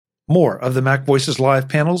More of the MacVoices Live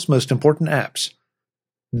panel's most important apps.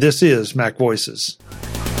 This is MacVoices.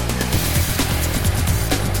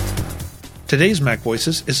 Today's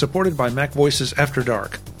MacVoices is supported by MacVoices After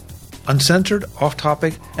Dark. Uncensored,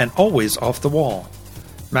 off-topic, and always off the wall.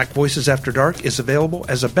 MacVoices After Dark is available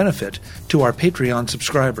as a benefit to our Patreon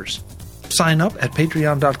subscribers. Sign up at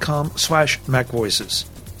patreon.com/MacVoices.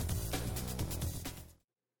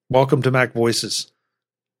 Welcome to MacVoices.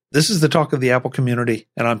 This is the talk of the Apple community,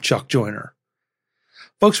 and I'm Chuck Joyner.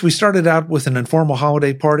 Folks, we started out with an informal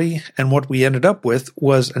holiday party, and what we ended up with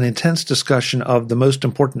was an intense discussion of the most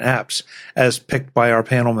important apps as picked by our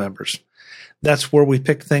panel members. That's where we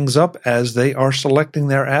pick things up as they are selecting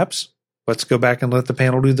their apps. Let's go back and let the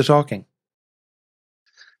panel do the talking.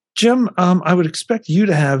 Jim, I would expect you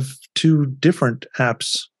to have two different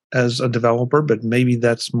apps as a developer, but maybe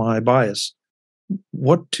that's my bias.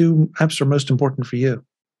 What two apps are most important for you?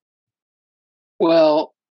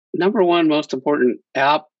 Well, number one most important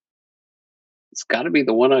app, it's got to be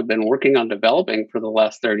the one I've been working on developing for the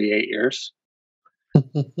last 38 years.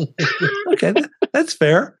 Okay, that's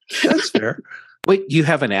fair. That's fair. Wait, you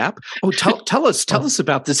have an app? Oh, tell us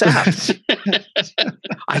about this app.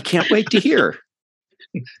 I can't wait to hear.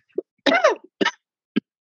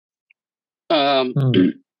 So,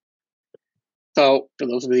 for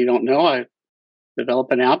those of you who don't know, I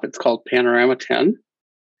developed an app. It's called Panorama 10,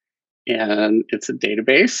 and it's a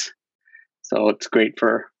database. So it's great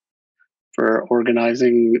for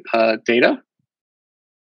organizing data,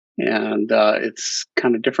 and it's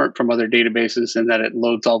kind of different from other databases in that it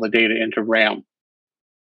loads all the data into RAM.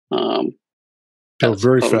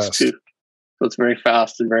 Very fast. So it's very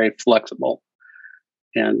fast and very flexible,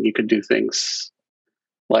 and you could do things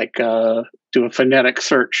like do a phonetic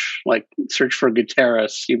search, like search for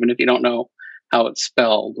guitarist, even if you don't know how it's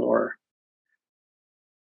spelled, or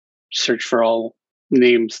search for all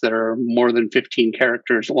names that are more than 15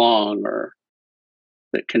 characters long, or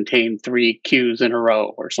that contain 3 Qs in a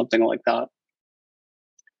row, or something like that.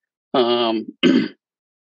 And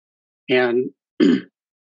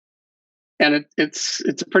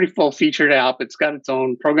it's a pretty full-featured app. It's got its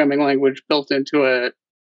own programming language built into it.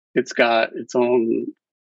 It's got its own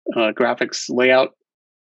graphics layout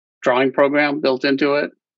drawing program built into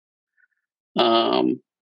it.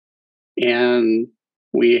 And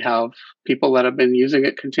we have people that have been using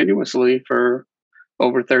it continuously for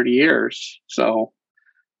over 30 years. So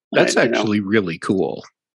that's actually really cool.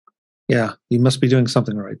 Yeah, you must be doing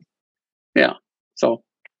something right. Yeah. So,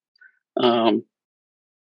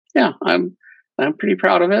 yeah, I'm pretty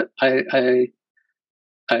proud of it. I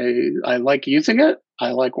like using it.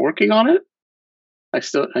 I like working on it. I'm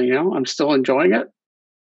still enjoying it.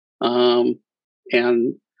 And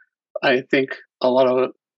I think a lot of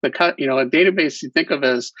a database you think of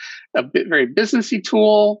as a very businessy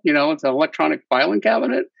tool. It's an electronic filing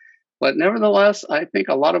cabinet, but nevertheless, I think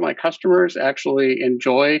a lot of my customers actually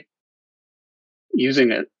enjoy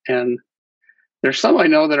using it. And there's some I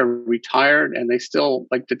know that are retired and they still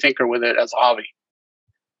like to tinker with it as a hobby.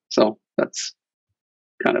 So that's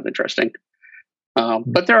kind of interesting.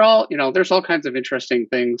 But they're all, there's all kinds of interesting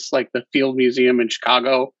things, like the Field Museum in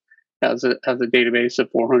Chicago has a database of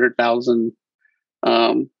 400,000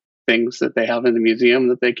 things that they have in the museum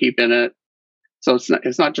that they keep in it. So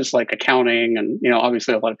it's not just like accounting, and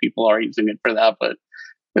obviously a lot of people are using it for that, but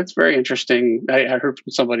it's very interesting. I heard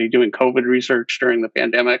from somebody doing COVID research during the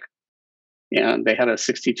pandemic, and they had a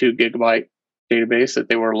 62 gigabyte database that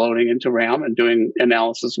they were loading into RAM and doing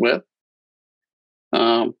analysis with.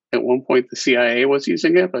 At one point, the CIA was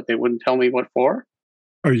using it, but they wouldn't tell me what for.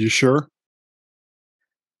 Are you sure?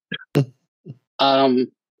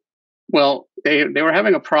 Well, they were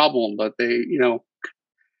having a problem, but they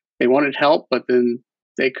wanted help, but then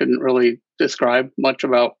they couldn't really describe much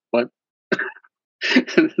about what.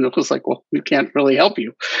 And it was like, well, we can't really help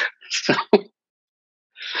you. So,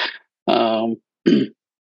 I've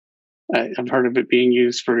heard of it being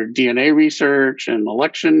used for DNA research and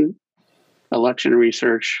election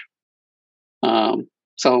research.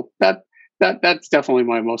 So that's definitely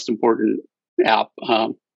my most important app.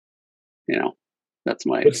 That's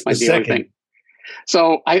my daily thing.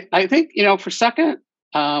 So I think, for second,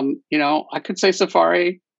 I could say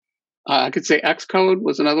Safari. I could say Xcode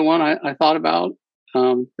was another one I thought about.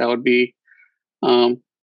 That would be, what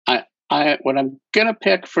I'm going to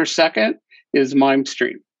pick for second is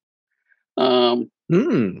MimeStream. Wow.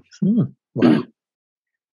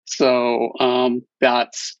 So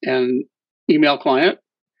that's an email client.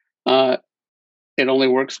 It only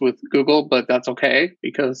works with Google, but that's okay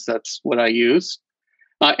because that's what I use.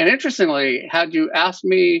 And interestingly, had you asked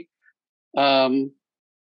me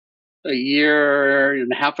a year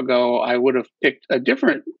and a half ago, I would have picked a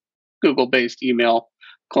different Google-based email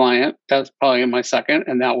client. That's probably my second,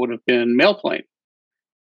 and that would have been MailPlane,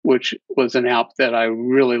 which was an app that I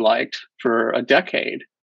really liked for a decade.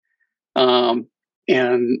 And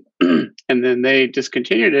and then they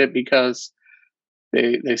discontinued it because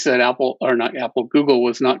they said Google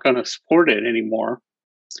was not going to support it anymore.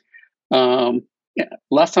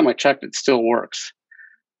 Last time I checked, it still works.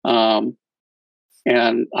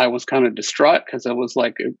 And I was kind of distraught because I was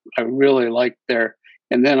like, I really liked their.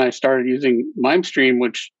 And then I started using MimeStream,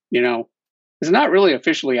 which is not really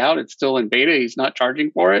officially out. It's still in beta. He's not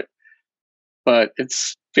charging for it, but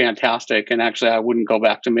it's fantastic. And actually, I wouldn't go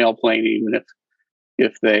back to MailPlane even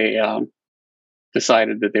if they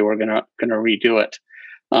decided that they were gonna redo it.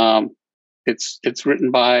 It's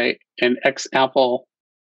written by an ex-Apple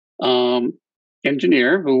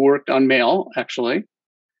engineer who worked on Mail, actually,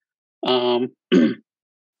 and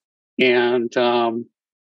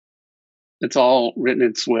it's all written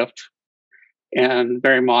in Swift and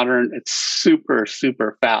very modern. It's super,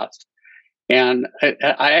 super fast. And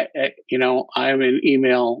I'm in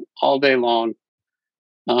email all day long.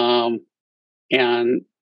 And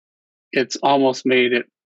it's almost made it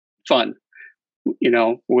fun,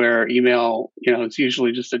 where email, it's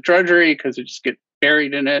usually just a drudgery because it just gets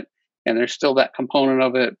buried in it and there's still that component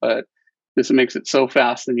of it. But this makes it so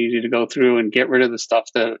fast and easy to go through and get rid of the stuff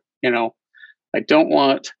that, I don't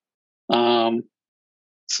want.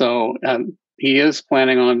 So he is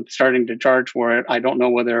planning on starting to charge for it. I don't know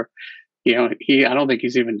whether, I don't think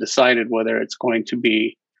he's even decided whether it's going to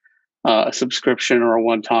be a subscription or a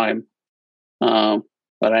one-time.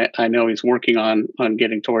 But I know he's working on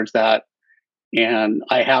getting towards that. And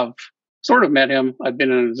I have sort of met him. I've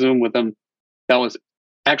been in a Zoom with him. That was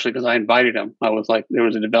actually because I invited him. I was like, there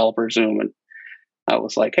was a developer Zoom, and I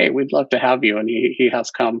was like, hey, we'd love to have you. And he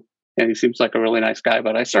has come, and he seems like a really nice guy.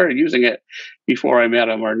 But I started using it before I met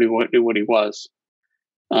him or knew what he was.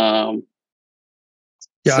 I'm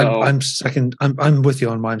second. I'm with you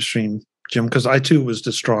on MimeStream, Jim, because I too was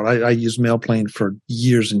distraught. I used MailPlane for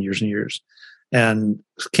years and years and years, and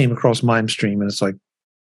came across MimeStream, and it's like,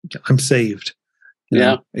 I'm saved.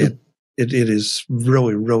 It is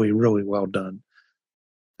really, really, really well done.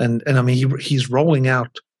 And I mean, he's rolling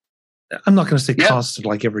out. I'm not going to say constant,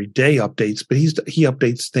 like every day updates, but he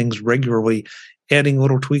updates things regularly, adding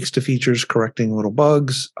little tweaks to features, correcting little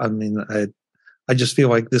bugs. I mean, I just feel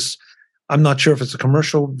like this. I'm not sure if it's a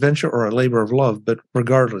commercial venture or a labor of love, but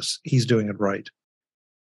regardless, he's doing it right.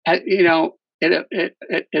 It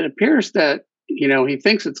appears that he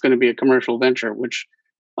thinks it's going to be a commercial venture, which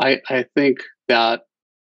I think that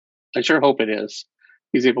I sure hope it is.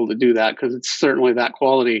 He's able to do that because it's certainly that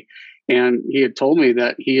quality. And he had told me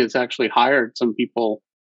that he has actually hired some people,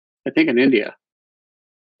 I think in India,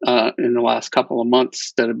 in the last couple of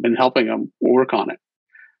months that have been helping him work on it.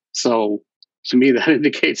 So to me, that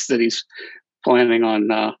indicates that he's planning on,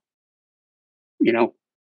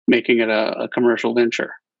 making it a commercial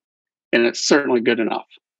venture. And it's certainly good enough.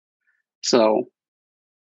 So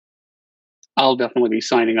I'll definitely be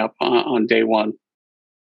signing up on day one.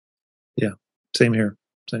 Yeah, same here.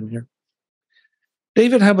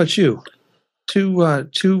 David, how about you?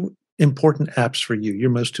 Two important apps for you. Your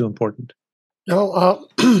most two important. I'm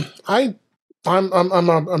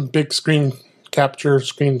a big screen capture,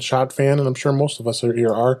 screenshot fan, and I'm sure most of us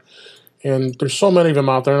here are. And there's so many of them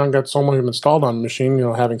out there, and I've got so many of them installed on the machine.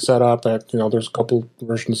 Having set up at there's a couple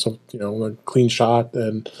versions of like Clean Shot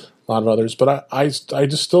and a lot of others. But I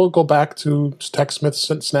just still go back to TechSmith's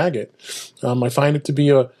Snagit. I find it to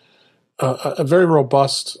be a very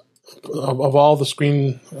robust of all the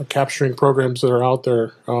screen capturing programs that are out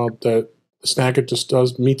there. That Snagit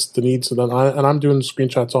just meets the needs of them. And I'm doing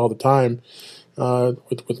screenshots all the time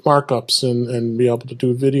with markups and be able to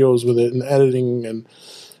do videos with it and editing and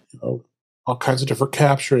all kinds of different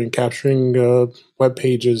capturing web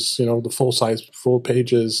pages, the full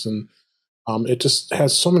pages, and it just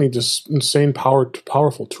has so many just insane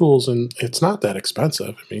powerful tools, and it's not that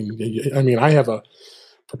expensive. I mean, I have a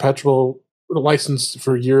perpetual license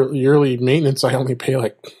for yearly maintenance. I only pay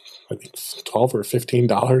like I think $12 or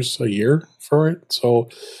 $15 a year for it. So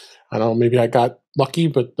I don't know, maybe I got lucky,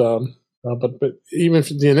 but even if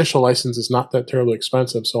the initial license is not that terribly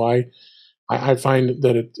expensive, so I find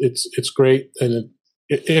that it's great, and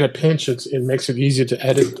in a pinch, it makes it easy to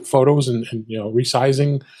edit photos and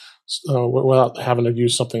resizing without having to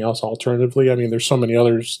use something else alternatively. I mean, there's so many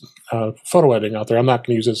others photo editing out there. I'm not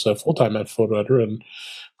going to use this as a full-time photo editor, and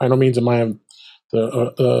by no means am I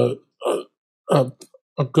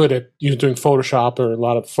good at doing Photoshop or a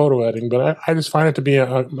lot of photo editing, but I just find it to be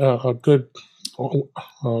a good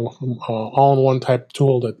all-in-one type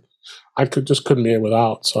tool that I couldn't be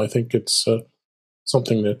without. So I think it's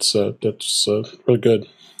something that's really good.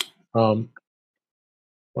 My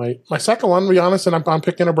second one, to be honest, and I'm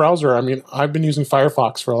picking a browser. I mean, I've been using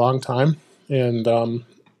Firefox for a long time, and I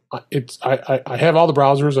have all the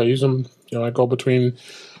browsers. I use them. I go between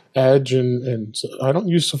Edge and I don't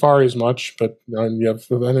use Safari as much, but you have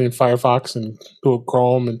Firefox and Google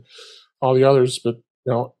Chrome and all the others. But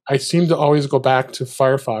I seem to always go back to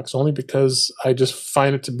Firefox only because I just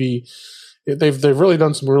find it to be they've really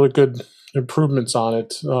done some really good improvements on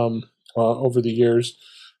it over the years.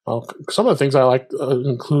 Some of the things I like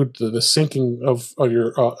include the syncing of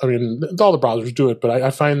your. I mean, all the browsers do it, but I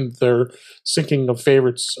find their syncing of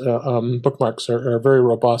favorites bookmarks are very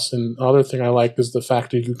robust. And the other thing I like is the fact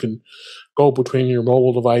that you can go between your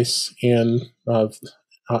mobile device and with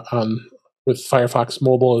Firefox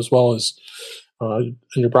Mobile as well as in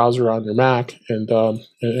your browser on your Mac, and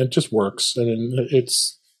it just works. And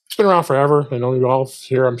it's been around forever. I know you all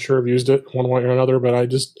here, I'm sure, have used it one way or another, but I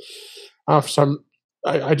just for some.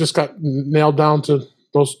 I just got nailed down to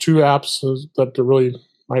those two apps that really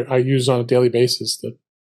I use on a daily basis that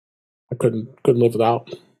I couldn't live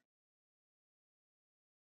without.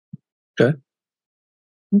 Okay.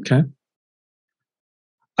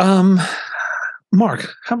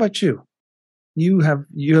 Mark, how about you? You have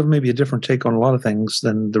maybe a different take on a lot of things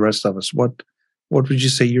than the rest of us. What would you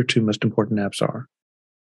say your two most important apps are?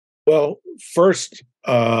 Well, first,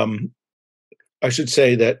 I should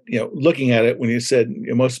say that, looking at it, when you said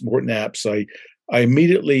most important apps, I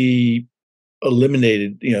immediately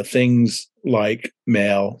eliminated, eliminated like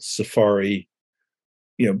Mail, Safari,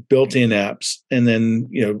 built-in apps, and then,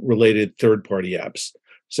 related third-party apps.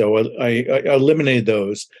 So I eliminated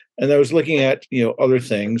those, and I was looking at, other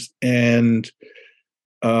things, and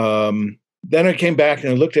then I came back and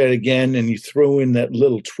I looked at it again, and you throw in that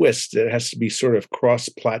little twist that it has to be sort of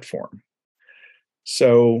cross-platform.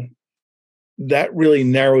 So that really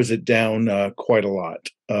narrows it down quite a lot.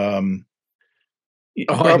 I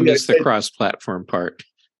missed the cross-platform part.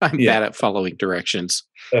 I'm bad at following directions.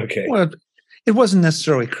 Okay. Well, it wasn't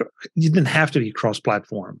necessarily. You didn't have to be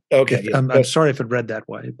cross-platform. Okay. I'm sorry if it read that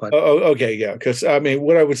way, but okay, yeah. Because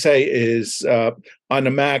what I would say is on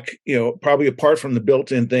the Mac, probably apart from the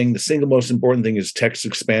built-in thing, the single most important thing is text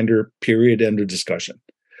expander. Period. End of discussion.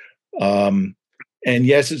 And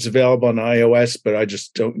yes, it's available on iOS, but I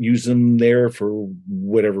just don't use them there for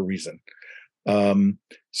whatever reason.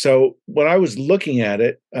 So when I was looking at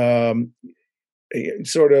it,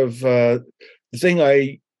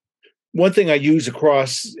 one thing I use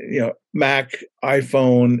across, Mac,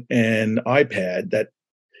 iPhone, and iPad that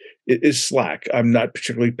is Slack. I'm not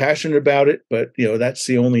particularly passionate about it, but that's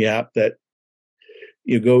the only app that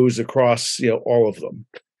goes across all of them.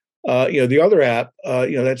 The other app,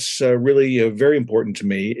 that's really very important to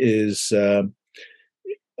me is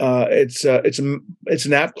it's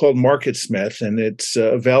an app called MarketSmith, and it's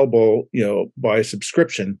available by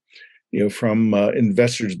subscription, from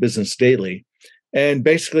Investors Business Daily, and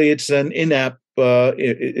basically it's an in-app,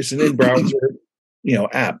 it's an in-browser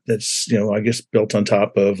app that's I guess built on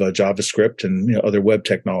top of JavaScript and other web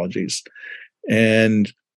technologies,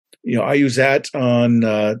 and I use that on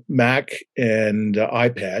Mac and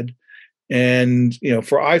iPad. And,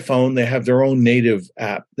 for iPhone, they have their own native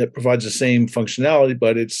app that provides the same functionality,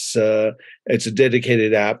 but it's a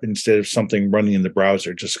dedicated app instead of something running in the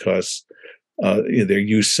browser, just because their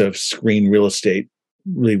use of screen real estate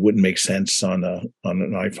really wouldn't make sense on an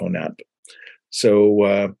iPhone app.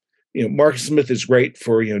 So, MarketSmith is great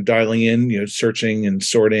for, dialing in, searching and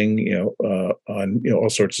sorting, on, all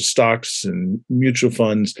sorts of stocks and mutual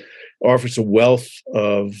funds. Offers a wealth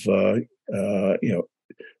of,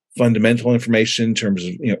 fundamental information in terms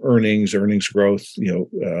of, earnings growth,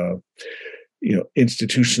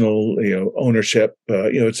 institutional, ownership.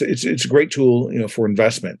 It's a great tool, for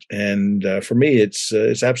investment. And for me, it's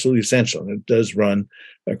absolutely essential. And it does run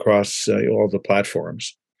across all the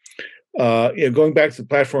platforms. Going back to the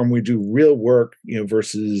platform, we do real work,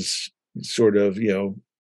 versus sort of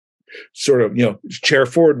chair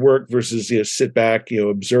forward work versus, sit back,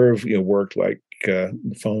 observe, work like the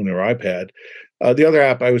phone or iPad. The other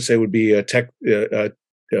app I would say would be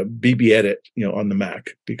BB Edit, on the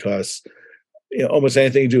Mac, because almost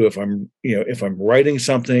anything to do if I'm writing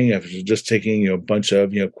something, if I'm just taking a bunch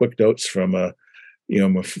of quick notes from a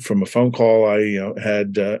phone call I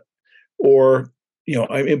had, or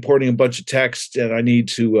I'm importing a bunch of text and I need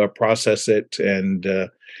to process it, and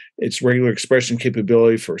its regular expression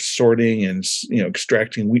capability for sorting and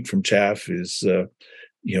extracting wheat from chaff is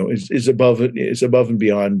above and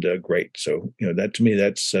beyond great. So that to me,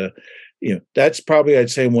 that's that's probably, I'd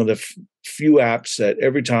say, one of the few apps that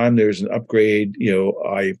every time there's an upgrade,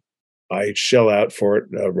 I shell out for it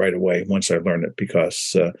right away once I learn it,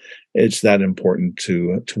 because it's that important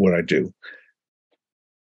to what I do.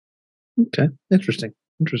 Okay, interesting.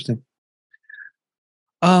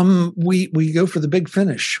 We go for the big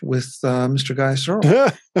finish with Mr. Guy Searle.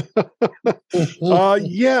 Yeah.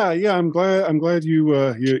 I'm glad you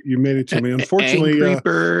made it to me. Unfortunately,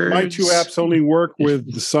 my two apps only work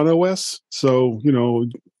with the Sun OS, so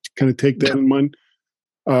kind of take that in mind.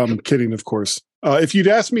 Kidding, of course. If you'd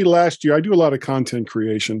asked me last year, I do a lot of content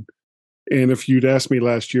creation, and if you'd asked me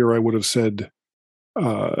last year, I would have said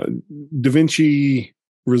DaVinci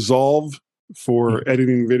Resolve for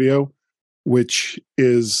editing video, which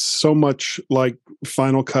is so much like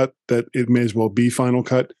Final Cut that it may as well be Final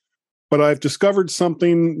Cut. But I've discovered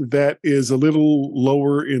something that is a little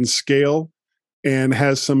lower in scale and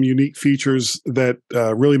has some unique features that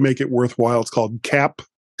really make it worthwhile. It's called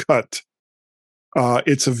CapCut.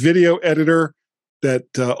 It's a video editor that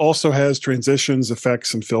also has transitions,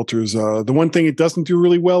 effects, and filters. The one thing it doesn't do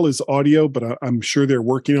really well is audio, but I'm sure they're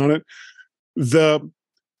working on it.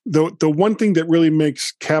 The one thing that really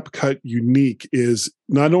makes CapCut unique is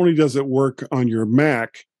not only does it work on your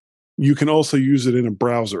Mac, you can also use it in a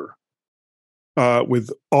browser with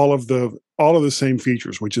all of the same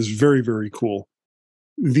features, which is very, very cool.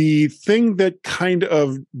 The thing that kind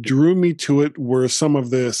of drew me to it were some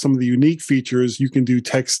of the unique features. You can do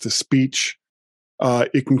text to speech.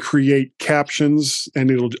 It can create captions, and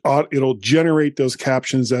it'll generate those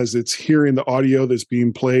captions as it's hearing the audio that's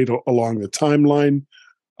being played along the timeline.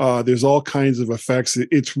 There's all kinds of effects.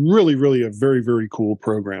 It's really, really a very, very cool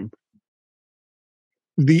program.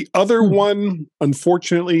 The other one,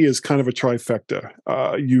 unfortunately, is kind of a trifecta.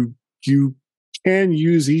 You can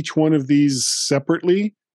use each one of these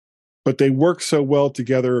separately, but they work so well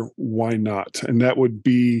together, why not? And that would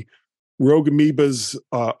be Rogue Amoeba's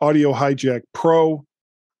Audio Hijack Pro,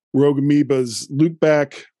 Rogue Amoeba's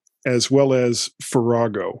Loopback, as well as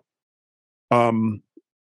Farrago.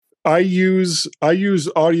 I use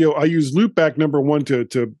Loopback, number one,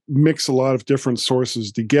 to mix a lot of different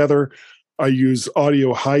sources together. I use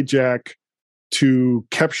Audio Hijack to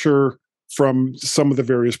capture from some of the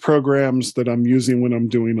various programs that I'm using when I'm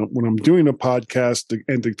doing a podcast,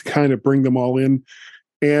 and to kind of bring them all in.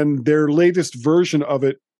 And their latest version of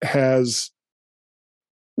it has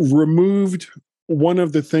removed one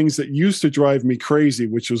of the things that used to drive me crazy,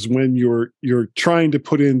 which was when you're trying to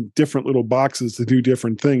put in different little boxes to do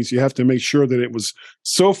different things. You have to make sure that it was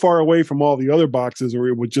so far away from all the other boxes, or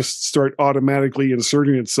it would just start automatically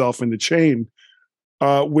inserting itself in the chain.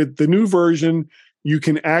 With the new version, you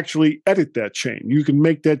can actually edit that chain. You can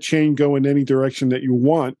make that chain go in any direction that you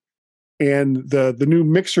want. And the new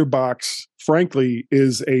mixer box, frankly,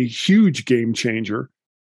 is a huge game changer.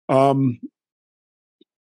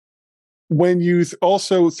 When you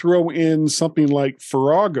also throw in something like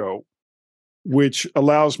Farrago, which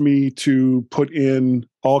allows me to put in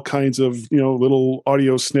all kinds of little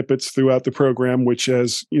audio snippets throughout the program, which,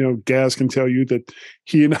 as Gaz can tell you that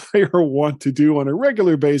he and I are want to do on a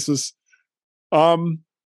regular basis.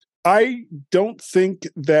 I don't think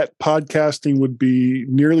that podcasting would be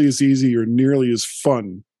nearly as easy or nearly as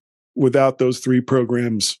fun without those three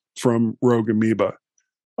programs from Rogue Amoeba.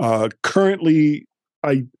 Currently,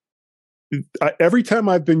 I every time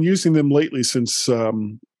I've been using them lately since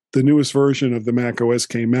the newest version of the Mac OS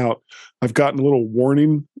came out, I've gotten a little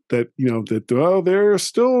warning that there's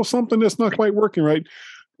still something that's not quite working right.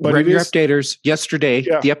 But Run your updaters. Yesterday,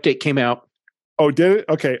 the update came out. Oh, did it?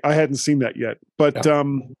 Okay, I hadn't seen that yet. But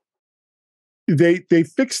they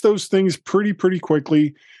fix those things pretty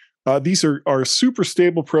quickly. These are super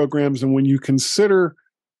stable programs, and when you consider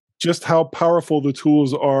just how powerful the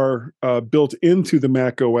tools are built into the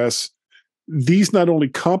Mac OS, these not only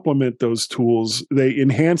complement those tools, they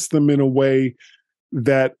enhance them in a way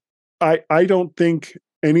that I don't think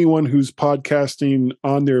anyone who's podcasting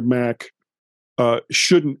on their Mac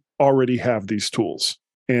shouldn't already have these tools.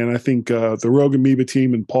 And I think the Rogue Amoeba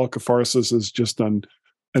team and Paul Kafarsis has just done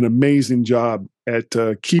an amazing job at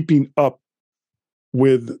keeping up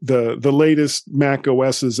with the latest Mac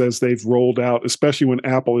OSs as they've rolled out, especially when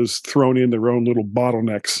Apple has thrown in their own little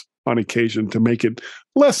bottlenecks on occasion to make it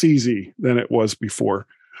less easy than it was before.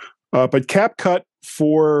 But CapCut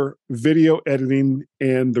for video editing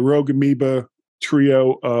and the Rogue Amoeba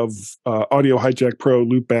trio of Audio Hijack Pro,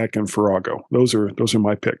 Loopback, and Farrago. Those are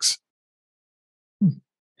my picks.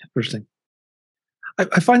 Interesting.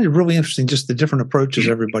 I find it really interesting just the different approaches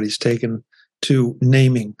everybody's taken to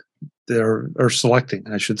naming or selecting,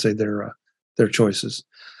 I should say, their choices.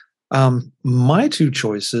 My two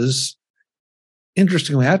choices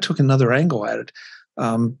interestingly, I took another angle at it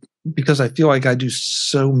because I feel like I do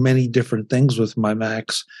so many different things with my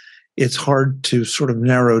Macs. It's hard to sort of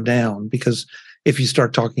narrow down, because if you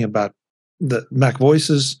start talking about the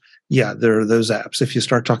MacVoices, yeah, there are those apps. If you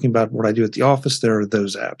start talking about what I do at the office, there are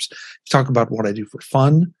those apps. If you talk about what I do for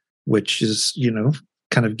fun, which is,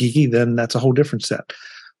 kind of geeky, then that's a whole different set.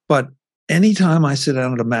 But anytime I sit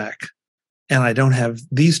down at a Mac and I don't have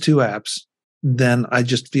these two apps, then I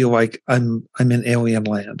just feel like I'm in alien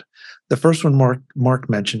land. The first one Mark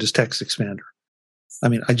mentioned is Text Expander. I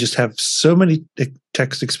mean, I just have so many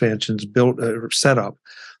text expansions built or set up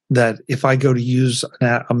that if I go to use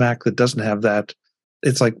a Mac that doesn't have that,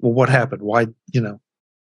 it's like, well, what happened? Why?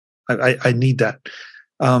 I need that.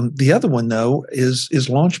 The other one though is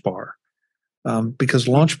LaunchBar, because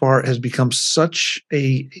LaunchBar has become such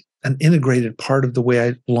an integrated part of the way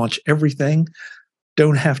I launch everything.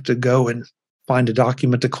 Don't have to go and find a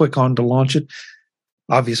document to click on to launch it.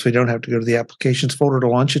 Obviously, don't have to go to the applications folder to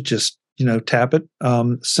launch it. Just tap it.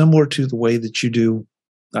 Similar to the way that you do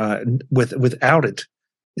without it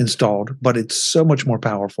installed, but it's so much more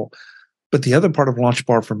powerful. But the other part of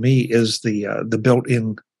LaunchBar for me is the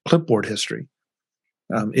built-in clipboard history.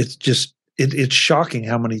 It's shocking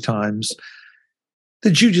how many times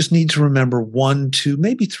that you just need to remember 1, 2,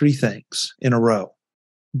 maybe 3 things in a row.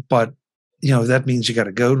 But that means you got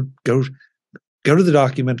to go to the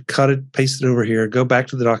document, cut it, paste it over here, go back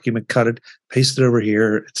to the document, cut it, paste it over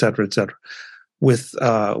here, et cetera, et cetera. With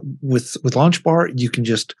LaunchBar, you can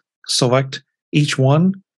just select each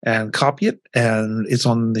one and copy it, and it's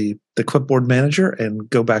on the clipboard manager, and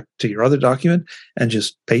go back to your other document and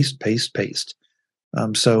just paste, paste, paste.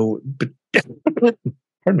 But pardon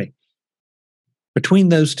me. Between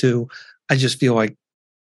those two, I just feel like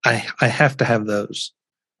I have to have those.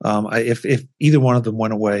 If either one of them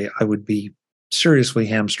went away, I would be seriously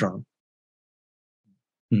hamstrung.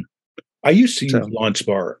 I used to use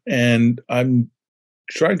LaunchBar, and I'm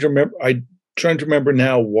trying to remember. Trying to remember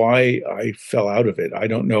now why I fell out of it. I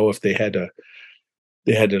don't know if they had a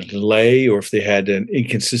delay, or if they had an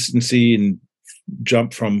inconsistency and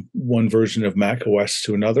jump from one version of Mac OS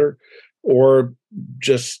to another, or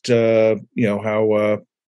just how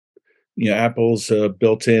Apple's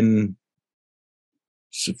built-in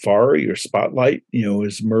Safari or Spotlight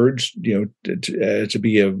is merged to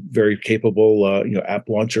be a very capable app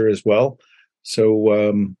launcher as well.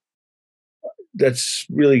 So that's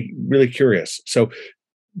really, really curious. So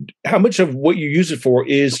how much of what you use it for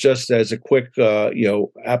is just as a quick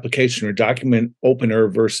application or document opener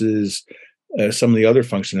versus some of the other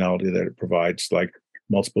functionality that it provides, like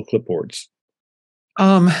multiple clipboards?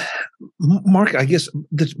 Mark, I guess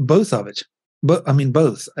both of it. But I mean,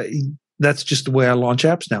 both. That's just the way I launch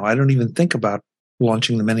apps now. I don't even think about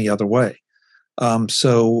launching them any other way.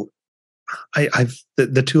 So I've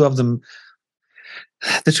the two of them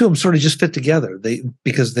sort of just fit together.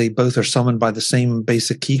 Because they both are summoned by the same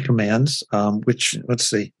basic key commands, which, let's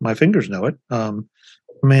see, my fingers know it.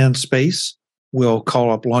 Command space will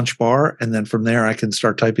call up LaunchBar, and then from there I can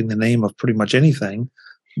start typing the name of pretty much anything,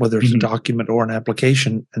 whether it's a document or an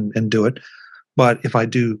application, and do it. But if I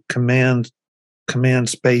do command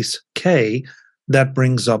space K, that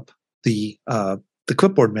brings up the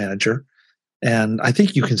clipboard manager, and I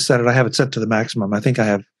think you can set it. I have it set to the maximum. I think I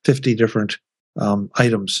have 50 different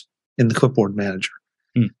items in the clipboard manager.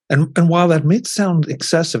 And while that may sound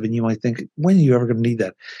excessive, and you might think, when are you ever going to need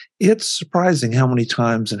that? It's surprising how many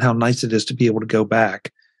times and how nice it is to be able to go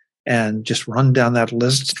back and just run down that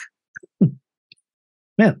list.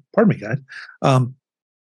 Man, pardon me, guys.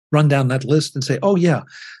 Run down that list and say, oh yeah,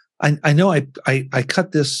 I know I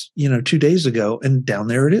cut this 2 days ago, and down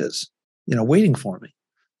there it is, waiting for me.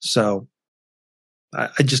 So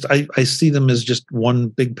I see them as just one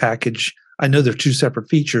big package. I know they're two separate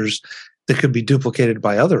features that could be duplicated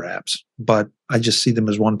by other apps, but I just see them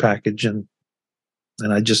as one package, and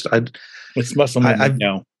it's muscle memory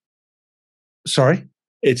now. Sorry?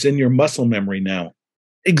 It's in your muscle memory now.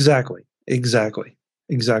 Exactly.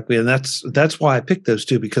 And that's why I picked those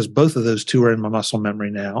two, because both of those two are in my muscle memory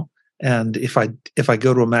now. And if I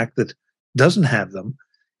go to a Mac that doesn't have them,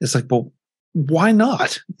 it's like, well, why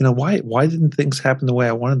not? Why didn't things happen the way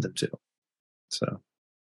I wanted them to? So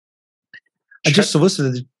I just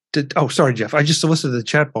solicited. Sorry, Jeff. I just solicited the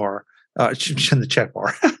chat bar,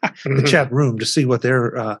 the chat room, to see what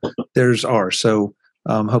theirs are. So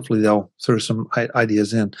hopefully they'll throw some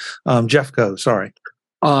ideas in. Jeff, go. Sorry.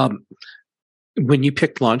 When you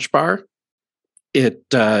picked LaunchBar,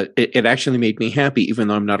 it actually made me happy, even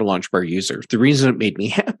though I'm not a LaunchBar user. The reason it made me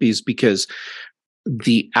happy is because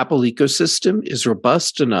the Apple ecosystem is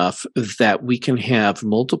robust enough that we can have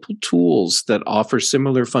multiple tools that offer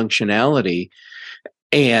similar functionality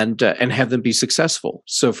and have them be successful.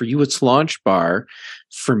 So for you, it's Launch Bar.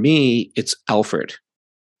 For me, it's Alfred.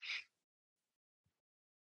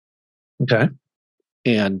 Okay.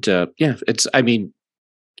 And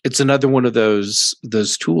it's another one of those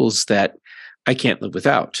tools that I can't live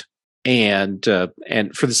without. And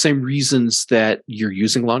for the same reasons that you're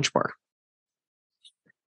using Launch Bar.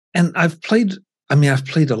 And I've played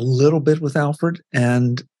a little bit with Alfred,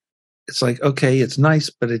 and it's like, okay, it's nice,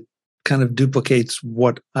 but it kind of duplicates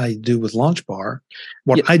what I do with Launch Bar,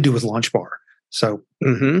 I do with Launch Bar. So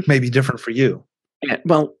maybe different for you.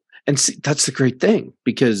 And see, that's the great thing,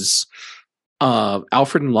 because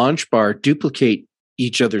Alfred and Launch Bar duplicate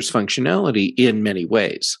each other's functionality in many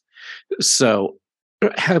ways. So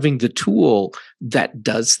having the tool that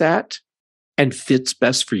does that and fits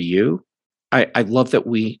best for you, I love that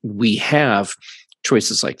we have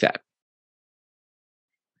choices like that.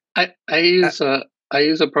 I use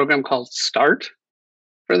a program called Start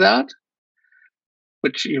for that,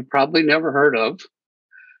 which you probably never heard of,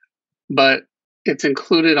 but it's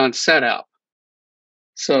included on SetApp.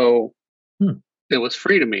 So it was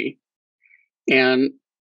free to me. And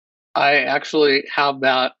I actually have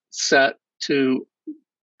that set to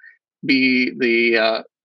be the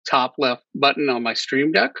top left button on my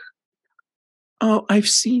Stream Deck. Oh, I've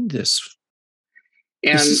seen this.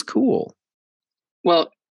 And this is cool.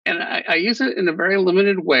 Well, and I use it in a very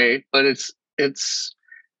limited way, but it's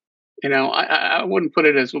I wouldn't put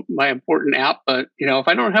it as my important app, but if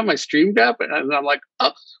I don't have my Stream Deck, and I'm like,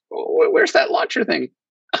 oh, where's that launcher thing?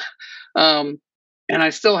 And I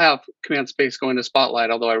still have Command Space going to Spotlight,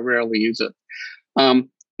 although I rarely use it.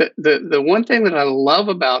 The one thing that I love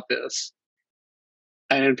about this,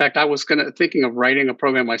 and in fact, I was thinking of writing a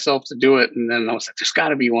program myself to do it, and then I was like, "There's got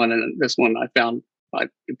to be one." And this one I found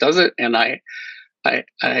it does it, and I had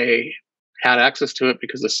access to it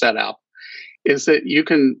because of SetApp. Is that you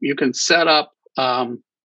can set up? I'm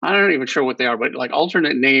not even sure what they are, but like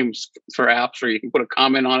alternate names for apps, or you can put a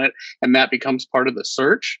comment on it, and that becomes part of the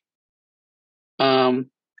search. For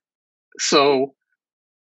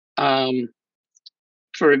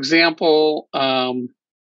example, when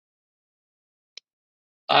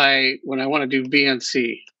I want to do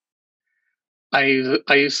VNC, I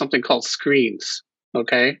use something called Screens,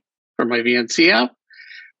 okay, for my VNC app,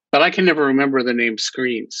 but I can never remember the name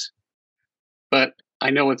Screens. But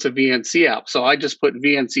I know it's a VNC app, so I just put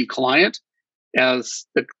VNC client as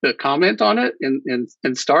the comment on it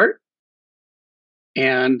in Start,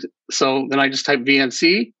 and so then I just type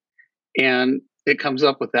VNC, and it comes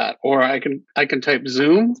up with that. Or I can type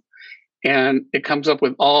Zoom, and it comes up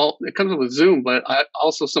with Zoom, but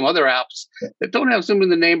also some other apps that don't have Zoom in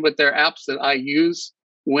the name, but they're apps that I use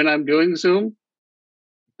when I'm doing Zoom.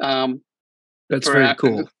 That's very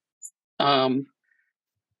cool.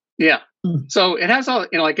 Yeah. So it has all,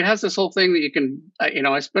 it has this whole thing that you can,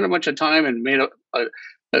 I spent a bunch of time and made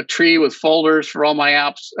a tree with folders for all my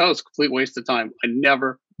apps. That was a complete waste of time. I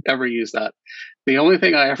never, ever use that. The only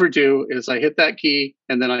thing I ever do is I hit that key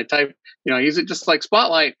and then I type, I use it just like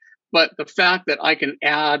Spotlight, but the fact that I can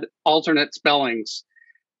add alternate spellings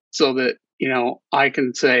so that, I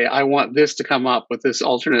can say, I want this to come up with this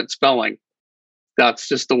alternate spelling. That's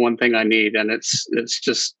just the one thing I need. And it's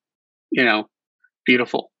just,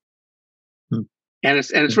 beautiful. And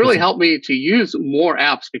it's really helped me to use more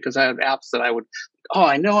apps, because I have apps that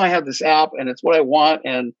I know I have this app and it's what I want.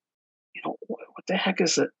 And, what the heck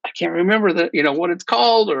is it? I can't remember what it's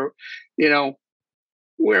called, or,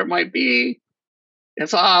 where it might be. And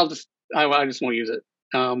so I just won't use it,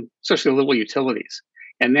 especially little utilities.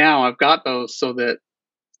 And now I've got those so that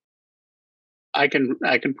I can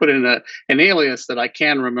put in an alias that I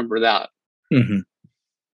can remember that. Mm-hmm.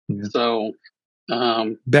 Yeah. So,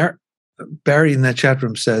 Barry in that chat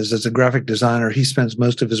room says, as a graphic designer, he spends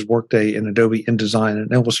most of his workday in Adobe InDesign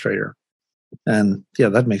and Illustrator. And yeah,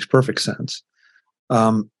 that makes perfect sense.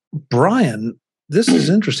 Brian, this is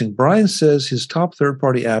interesting. Brian says his top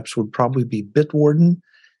third-party apps would probably be Bitwarden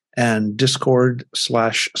and Discord /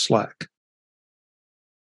 Slack.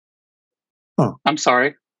 Oh, I'm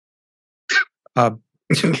sorry.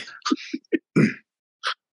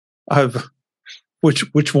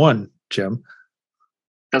 Which one, Jim?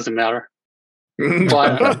 Doesn't matter.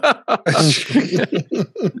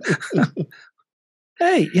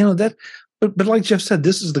 Hey, but like Jeff said,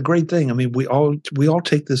 this is the great thing. I mean, we all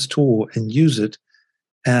take this tool and use it.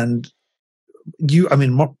 And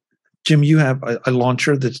Jim, you have a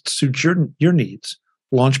launcher that suits your needs.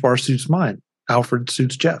 Launch Bar suits mine. Alfred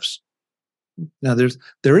suits Jeff's. Now,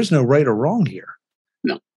 there is no right or wrong here.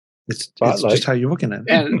 It's Spotlight. just how you're looking at it.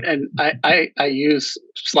 And I use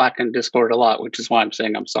Slack and Discord a lot, which is why I'm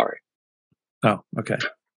saying I'm sorry. Oh, okay.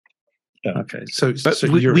 Yeah. Okay. So, But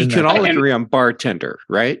so we, you're we in can that- all agree on bartender,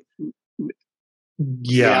 right?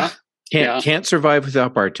 Yeah. Can't survive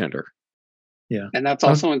without bartender. And that's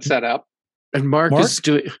also in setup. And Mark Mark? is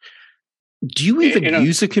doing. Do you even You know-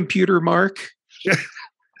 use a computer, Mark?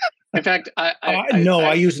 In fact, I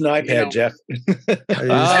use an iPad, Jeff.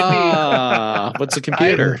 What's a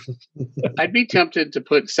computer? I'd be tempted to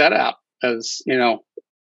put setup as,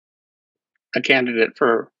 a candidate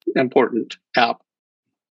for important app.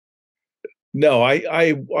 No,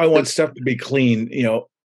 I want stuff to be clean.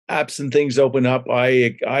 Apps and things open up.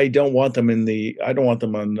 I don't want them on the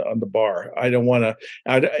bar. I don't want to.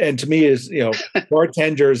 And to me, is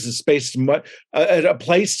bartender is a space a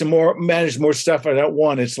place to manage more stuff I don't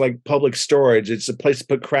want. It's like public storage. It's a place to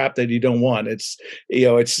put crap that you don't want. It's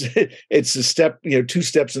it's a step 2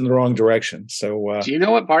 steps in the wrong direction. So do you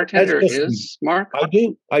know what bartender is, Mark? I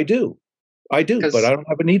do, but I don't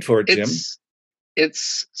have a need for it, Jim.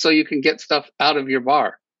 It's so you can get stuff out of your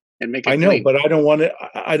bar and make it. I know, clean. but I don't want it.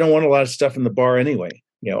 I don't want a lot of stuff in the bar anyway.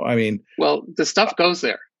 Well, the stuff goes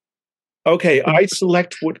there. Okay, I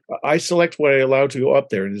select what I allow to go up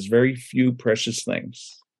there, and there's very few precious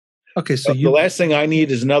things. Okay, so the last thing I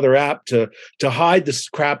need is another app to hide this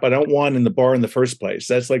crap I don't want in the bar in the first place.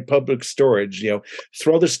 That's like public storage.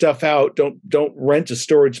 Throw the stuff out. Don't rent a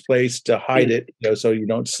storage place to hide it. So you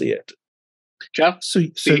don't see it. Jeff, so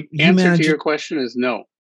the answer to your question is no.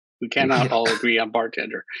 We cannot all agree on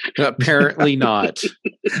bartender. Apparently not.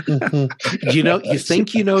 You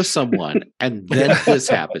think you know someone, and then this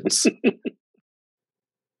happens.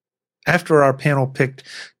 After our panel picked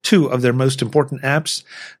 2 of their most important apps,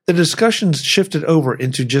 the discussions shifted over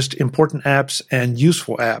into just important apps and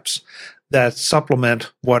useful apps that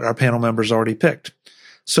supplement what our panel members already picked.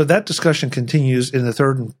 So that discussion continues in the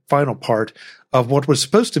third and final part of what was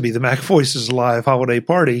supposed to be the MacVoices live holiday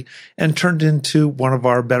party and turned into one of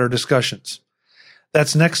our better discussions.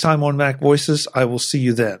 That's next time on MacVoices. I will see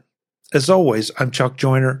you then. As always, I'm Chuck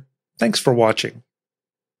Joyner. Thanks for watching.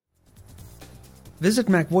 Visit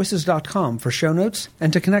MacVoices.com for show notes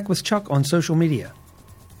and to connect with Chuck on social media.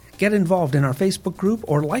 Get involved in our Facebook group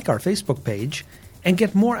or like our Facebook page, and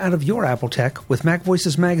get more out of your Apple tech with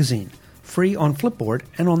MacVoices Magazine, free on Flipboard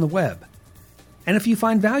and on the web. And if you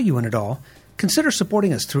find value in it all, consider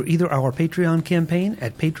supporting us through either our Patreon campaign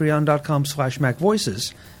at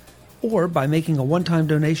patreon.com/MacVoices or by making a one-time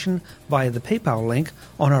donation via the PayPal link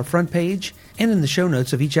on our front page and in the show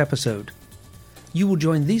notes of each episode. You will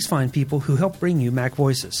join these fine people who help bring you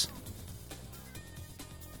MacVoices.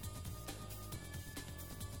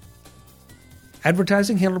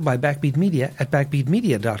 Advertising handled by Backbeat Media at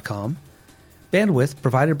backbeatmedia.com. Bandwidth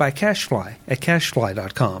provided by CashFly at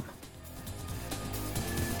cashfly.com.